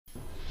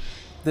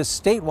The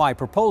statewide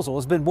proposal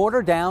has been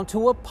watered down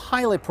to a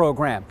pilot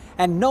program,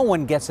 and no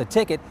one gets a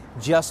ticket,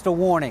 just a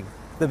warning.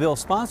 The bill's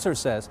sponsor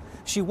says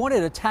she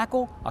wanted to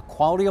tackle a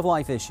quality of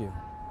life issue.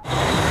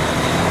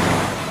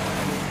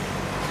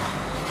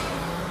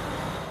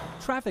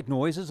 Traffic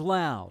noise is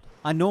loud,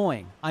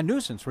 annoying, a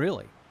nuisance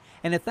really.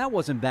 And if that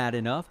wasn't bad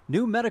enough,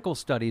 new medical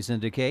studies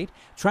indicate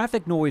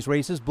traffic noise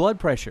raises blood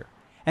pressure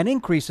and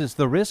increases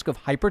the risk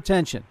of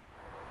hypertension.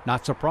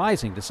 Not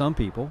surprising to some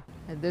people.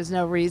 There's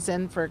no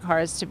reason for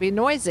cars to be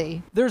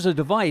noisy. There's a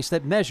device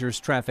that measures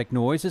traffic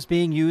noise that's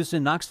being used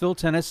in Knoxville,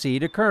 Tennessee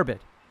to curb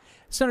it.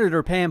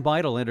 Senator Pam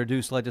Beidle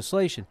introduced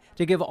legislation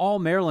to give all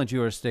Maryland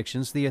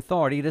jurisdictions the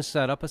authority to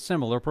set up a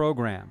similar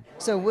program.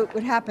 So what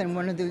would happen,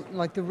 one of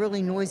the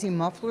really noisy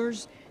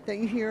mufflers that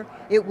you hear,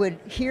 it would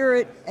hear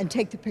it and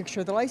take the picture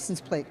of the license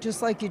plate,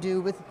 just like you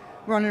do with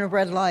running a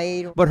red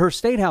light. But her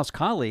State House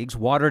colleagues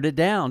watered it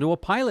down to a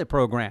pilot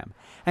program,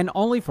 and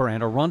only for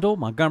Anne Arundel,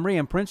 Montgomery,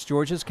 and Prince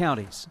George's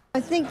counties.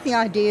 I think the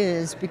idea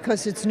is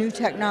because it's new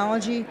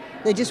technology,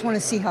 they just want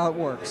to see how it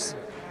works.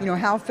 You know,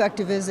 how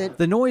effective is it?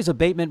 The noise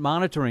abatement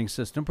monitoring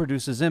system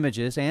produces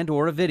images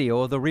and/or a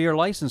video of the rear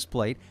license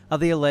plate of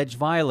the alleged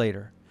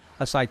violator.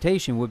 A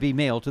citation would be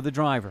mailed to the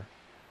driver.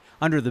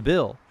 Under the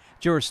bill,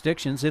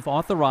 jurisdictions, if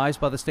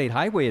authorized by the State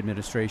Highway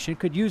Administration,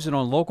 could use it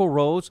on local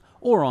roads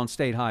or on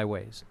state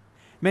highways.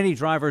 Many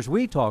drivers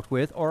we talked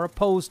with are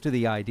opposed to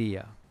the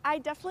idea. I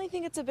definitely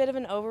think it's a bit of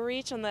an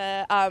overreach on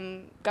the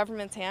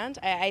government's hand.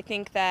 I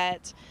think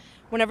that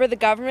whenever the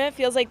government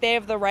feels like they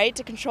have the right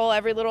to control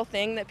every little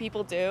thing that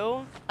people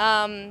do,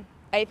 I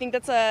think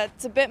it's a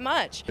bit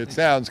much. It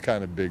sounds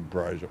kind of big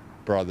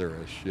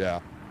brotherish, yeah,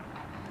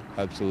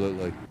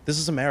 absolutely. This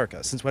is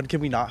America. Since when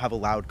can we not have a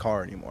loud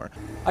car anymore?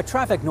 A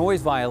traffic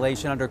noise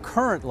violation under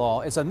current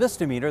law is a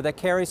misdemeanor that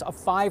carries a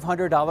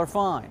 $500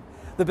 fine.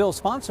 The bill's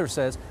sponsor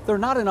says there are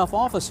not enough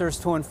officers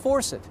to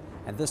enforce it,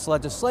 and this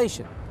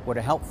legislation would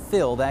help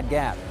fill that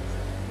gap.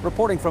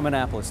 Reporting from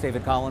Annapolis,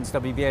 David Collins,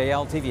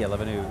 WBAL-TV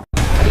 11 News.